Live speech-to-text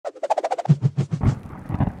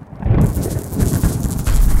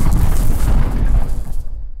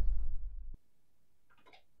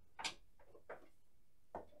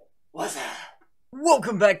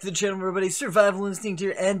Welcome back to the channel, everybody. Survival Instinct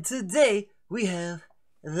here, and today we have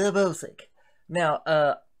the Bocek. Now,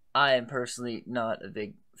 I am personally not a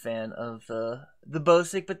big fan of the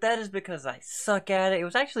Bocek, but that is because I suck at it. It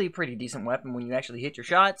was actually a pretty decent weapon when you actually hit your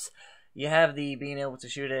shots. You have the being able to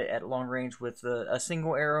shoot it at long range with a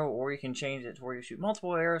single arrow, or you can change it to where you shoot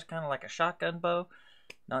multiple arrows, kind of like a shotgun bow.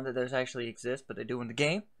 Not that those actually exist, but they do in the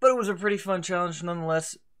game. But it was a pretty fun challenge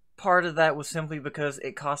nonetheless. Part of that was simply because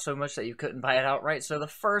it cost so much that you couldn't buy it outright. So the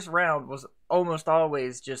first round was almost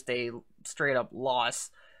always just a straight up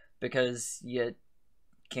loss because you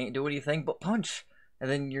can't do anything but punch.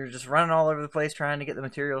 And then you're just running all over the place trying to get the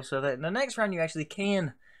material so that in the next round you actually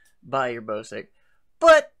can buy your Bocek.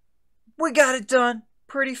 But we got it done.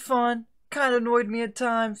 Pretty fun. Kind of annoyed me at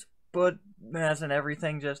times, but hasn't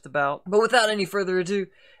everything just about. But without any further ado,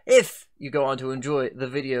 if you go on to enjoy the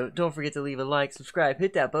video, don't forget to leave a like, subscribe,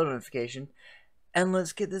 hit that bell notification, and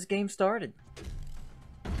let's get this game started.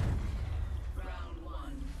 Round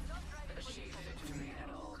one. Achieve victory at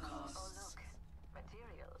all costs.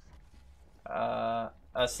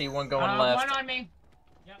 I see one going left. One on me.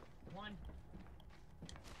 Yep, one.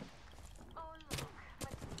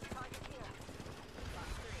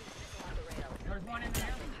 There's one in there.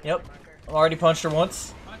 Yep, I've already punched her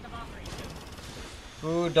once.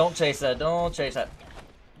 Ooh, don't chase that. Don't chase that.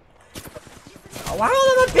 Oh, why am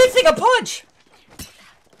I missing a punch?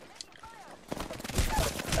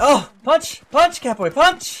 Oh, punch! Punch, Catboy,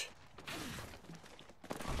 punch!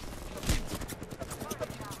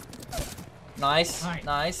 Nice, Right.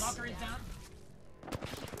 nice. Valkyrie's down.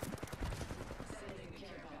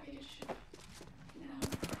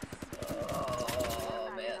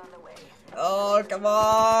 Oh, man. Oh, come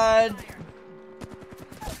on!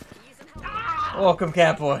 Welcome,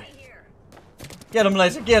 Catboy. Get him,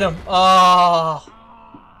 Laser, get him! Oh!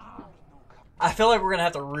 I feel like we're gonna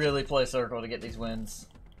have to really play circle to get these wins.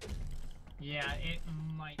 Yeah, it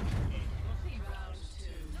might be. We'll see. Round two.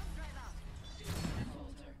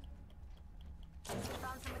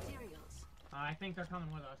 Found some materials. I think they're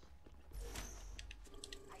coming with us.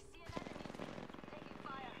 I see an enemy. Taking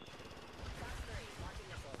fire. Got three. Launching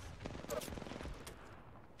missiles.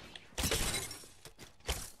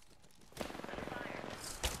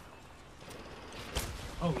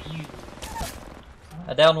 Oh, you.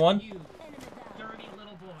 I down one. You dirty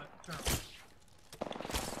little boy.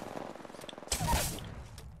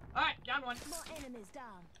 Alright, down one. More enemies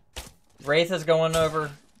down. Wraith is going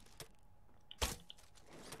over.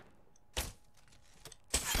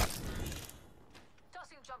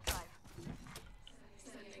 Tossing jump drive.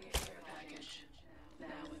 Sending a care package. Now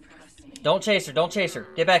impress me. Don't chase her, don't chase her.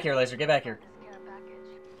 Get back here, Laser, get back here. Care package.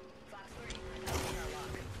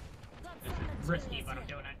 Risky, but I'm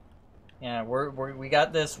doing it. Yeah, we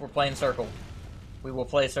got this. We're playing circle. We will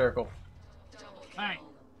play circle. Alright,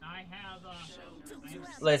 I have,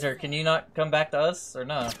 Laser, can you not come back to us, or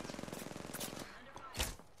no?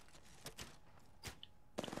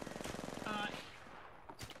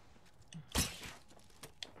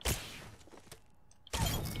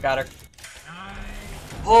 Got her.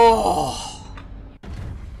 Oh!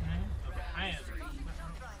 I have.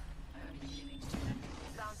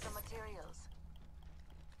 Found some materials.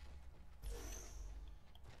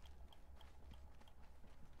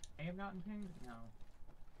 I have gotten pinged? No.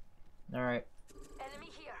 Alright. Enemy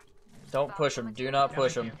here. Don't push him. Do not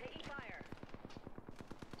push him. Taking fire.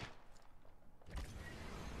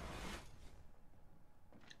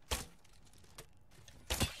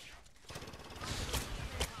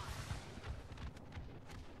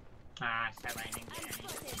 Ah, stop landing.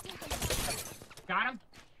 Got him.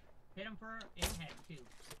 Hit him for his head, too.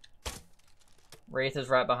 Wraith is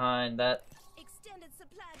right behind that. Extended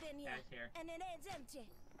supply bin here. Guy's here. And it is empty.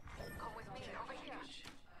 Come with me over here.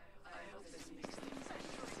 I hope this makes things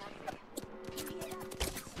Get up.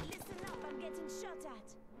 Listen up. I'm getting shot at.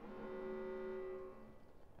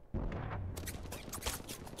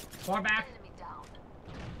 Far back. Enemy down.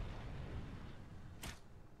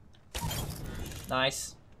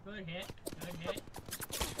 Nice. Good hit. Good hit.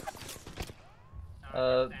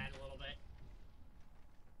 Uh, Bad a little bit.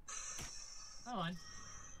 Hold on.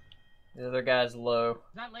 The other guy's low. Is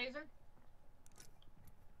that laser?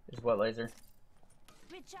 Is what, Laser?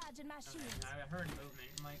 Recharging my Okay, shields. I heard movement.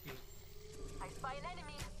 It might be. I spy an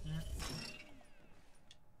enemy. Yeah.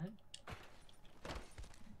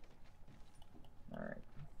 Alright.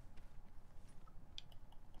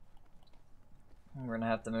 We're gonna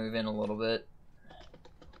have to move in a little bit.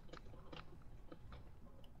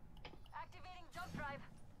 Activating jump drive.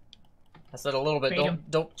 I said a little bit. Bait Don't 'em.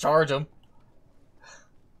 don't charge them.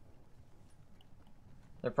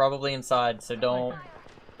 They're probably inside, so don't. Fire.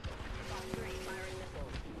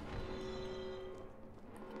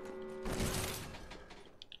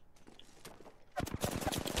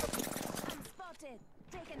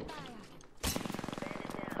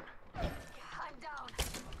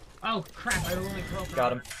 Oh crap! I only broke.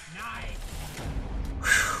 Got him. Nice.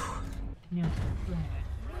 Yeah.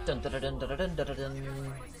 Dun, dun, dun, dun, dun, dun, dun,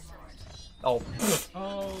 dun. Oh.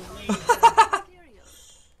 Oh, laser.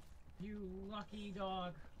 You lucky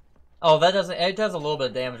dog. Oh, that doesn't. It does a little bit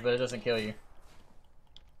of damage, but it doesn't kill you.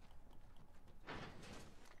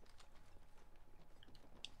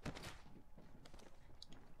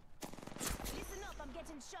 Listen up, I'm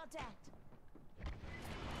getting shot at.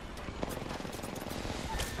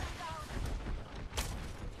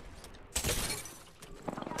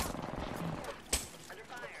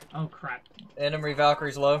 Oh crap. Enemy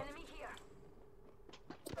Valkyrie's low. Enemy here.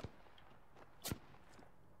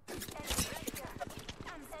 Enemy right here.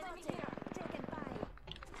 I'm spotted. Taken fire.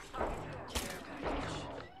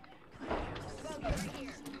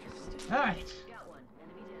 Alright.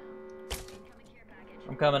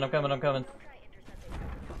 I'm coming, I'm coming, I'm coming.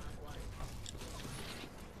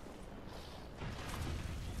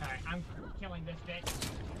 Alright, I'm killing this bitch.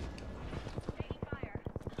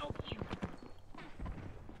 Oh, you.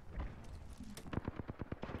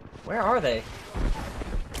 Where are they?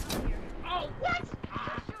 Oh, what?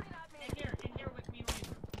 Ah. In here with me,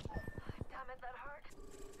 laser. Damn it, that hurt.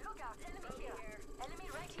 Look out, enemy here. Enemy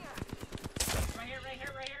right here. Right here, right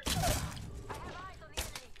here, right here. I have eyes on the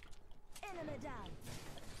enemy. Enemy down.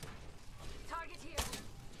 Target here.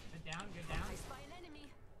 Good down, good down. I spy an enemy.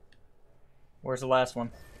 Where's the last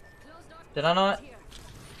one? Closed off. Did I not? Here.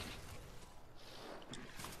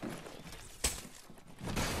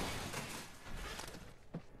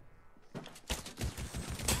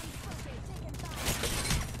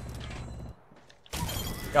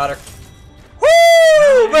 Got her.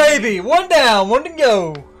 Woo, baby! One down, one to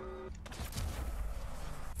go.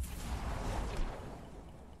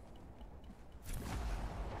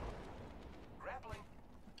 Grappling.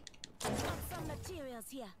 Got some materials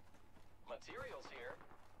here. Materials here.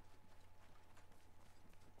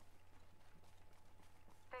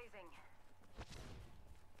 Phasing.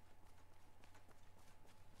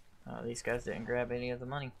 These guys didn't grab any of the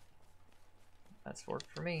money. That's worked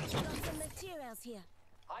for me. Got some materials here.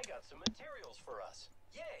 I got some materials for us.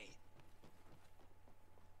 Yay!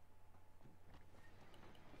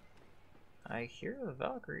 I hear the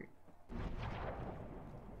Valkyrie.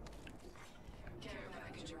 Care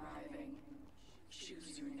package arriving.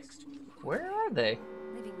 Choose your next move. Where are they?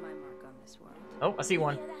 Leaving my mark on this world. Oh, I see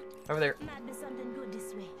one. Hear that? Over there. Might be something good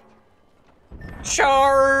this way.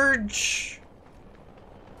 Charge!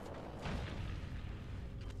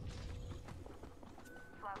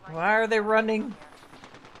 Why are they running?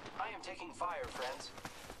 I am taking fire, friends.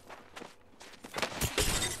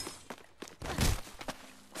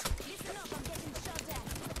 Listen up, I'm getting shot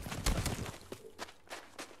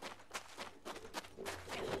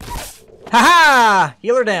at. Haha!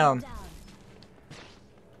 Heal her down. Down.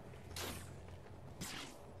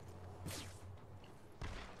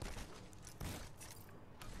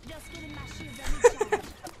 Just giving my shield a recharge.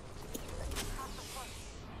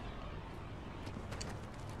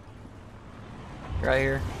 Right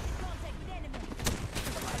here. Contact with enemy.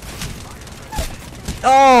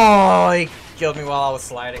 Oh, he killed me while I was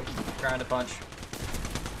sliding. Trying to punch.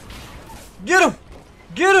 Get him!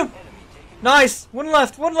 Get him! Nice! One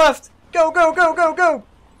left, one left! Go, go, go, go, go!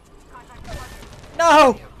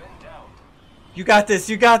 No! Been down. You got this,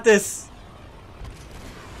 you got this!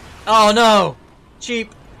 Oh no!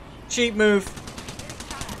 Cheap. Cheap move.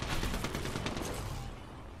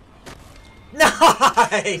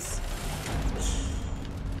 Nice!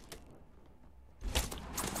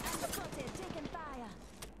 I'm spotted. Taking fire.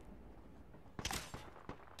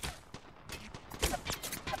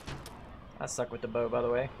 I suck with the bow, by the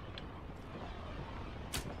way.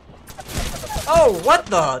 Oh, what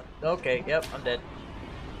the? Okay, yep, I'm dead.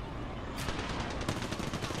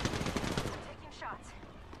 Taking shots.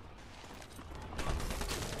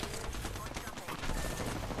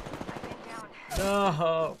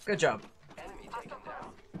 Oh, good job. Enemy taken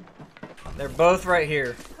down. They're both right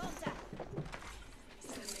here. Contact.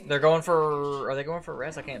 They're going for... Are they going for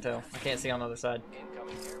res? I can't tell. I can't see on the other side.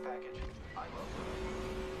 Incoming care package. I'm open.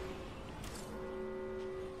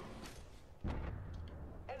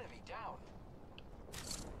 Enemy down.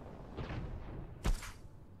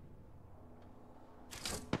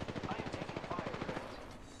 I am taking fire,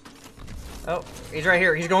 friends. Oh, he's right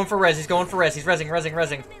here. He's going for res. He's going for res. He's resing, resing,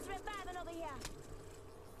 resing. Enemies reviving over here.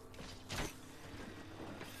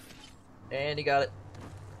 And he got it.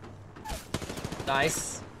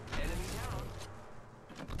 Nice. Enemy down.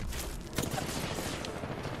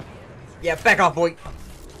 Yeah, back off, boy.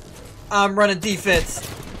 I'm running defense.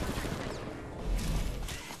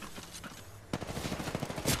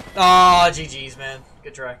 Aw, GG's, man.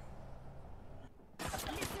 Good try.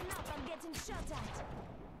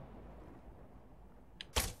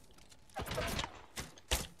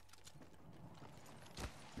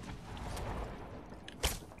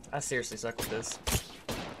 I seriously suck with this.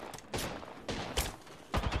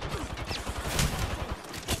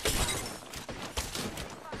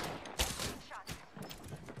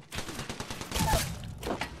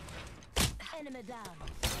 Enemy down.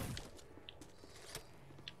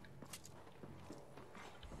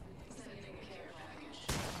 Sending a care package.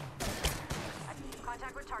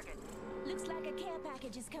 Contact with target. Looks like a care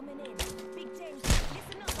package is coming in. Big tank,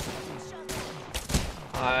 listen up, I'm getting shot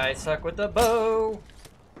at. I suck with the bow.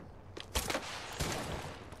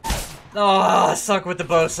 Oh, I suck with the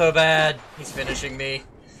bow so bad. He's finishing me.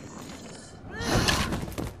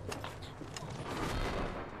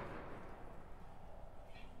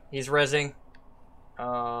 He's rezzing.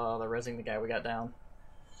 They're rezzing the guy we got down.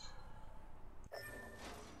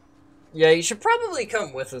 Yeah, you should probably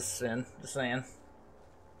come with us, Finn. Just saying.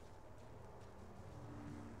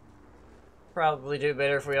 Probably do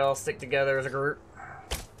better if we all stick together as a group.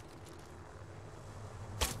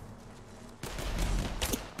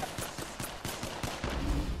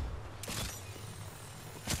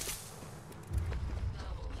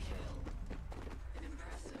 Double kill.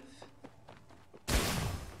 Impressive.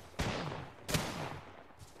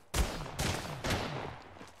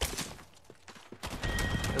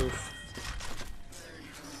 Oof.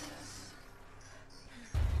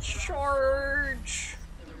 Charge!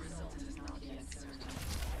 The result is not yet certain.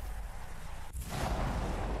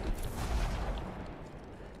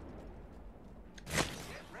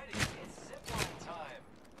 Get ready, it's zipline time.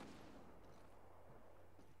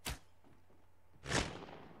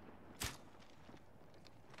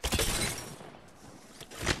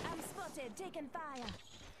 I'm spotted, taking fire.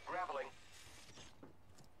 Grappling.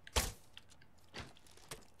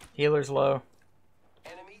 Healer's low.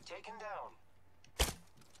 Enemy taken down.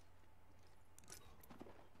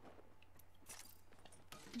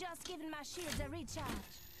 Just giving my shields a recharge.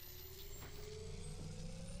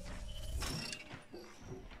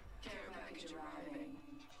 Care package arriving.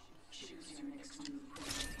 Choose your next move.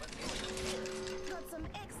 Got some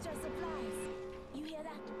extra supplies. You hear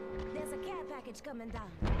that? There's a care package coming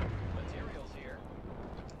down. Materials here.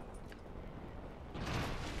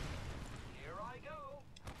 Here I go.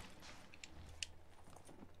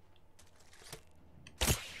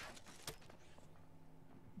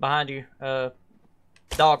 Behind you.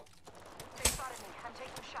 Dog. They spotted me. I'm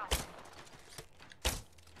taking shots.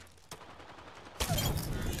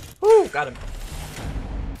 Woo! Got him.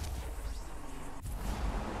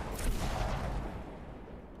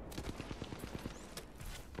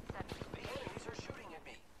 The enemies are shooting at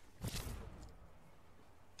me.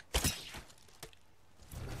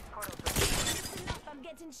 Listen up, I'm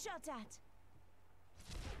getting shot at.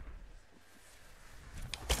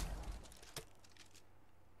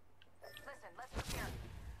 Listen, let's prepare.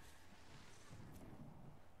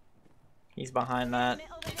 He's behind that. Enemy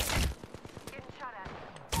over there. Getting shot at.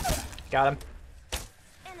 Got him.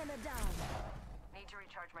 Enemy down. Need to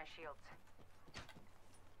recharge my shields.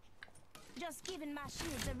 Just giving my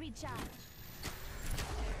shields a recharge.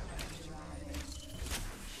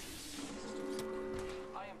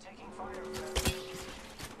 I am taking fire.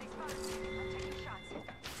 They spotted me. I'm taking shots.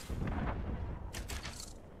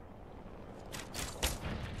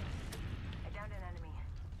 I downed an enemy.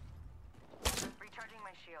 Recharging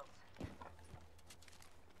my shields.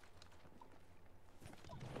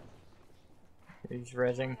 He's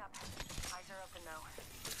rezzing. Up. Eyes are open though.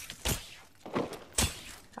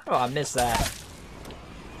 How do I miss that?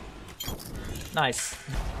 Nice.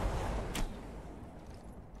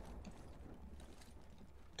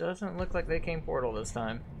 Doesn't look like they came portal this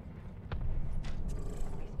time.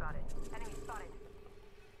 Enemy spotted. Enemy spotted.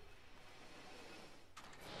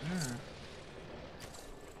 Making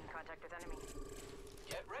contact with enemy.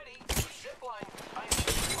 Get ready. Zipline. I am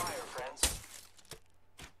taking fire, friends.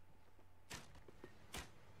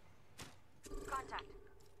 Contact.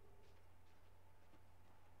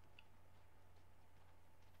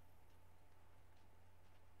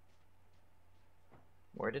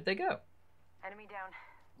 Where did they go? Enemy down.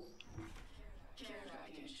 Care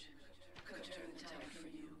package. Could turn the tide for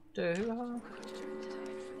you. Duh. Could turn the tide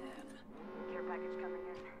for them. Care package coming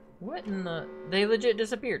in. What in the... They legit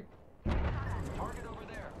disappeared. Target over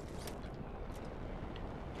there.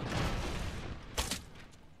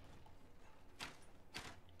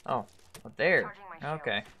 Oh, up there. Charging my shield.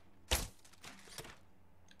 Okay.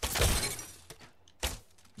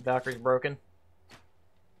 Valkyrie's broken.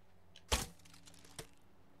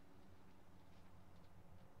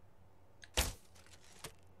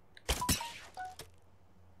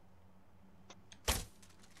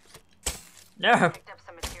 No! Picked up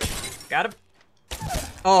some material. Got him.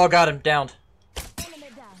 Oh, got him. Downed. Enemy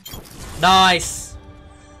down. Nice!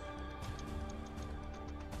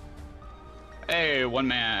 a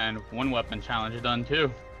one-man, one-weapon challenge done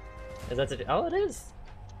too. Is that oh, it is.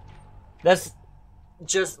 That's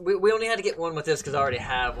just we only had to get one with this because I already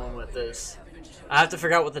have one with this. I have to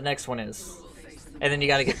figure out what the next one is, and then you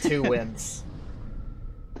got to get 2 wins.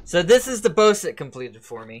 So this is the Bocek completed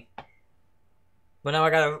for me, but now I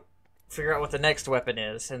gotta figure out what the next weapon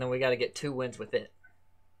is, and then we gotta get 2 wins with it.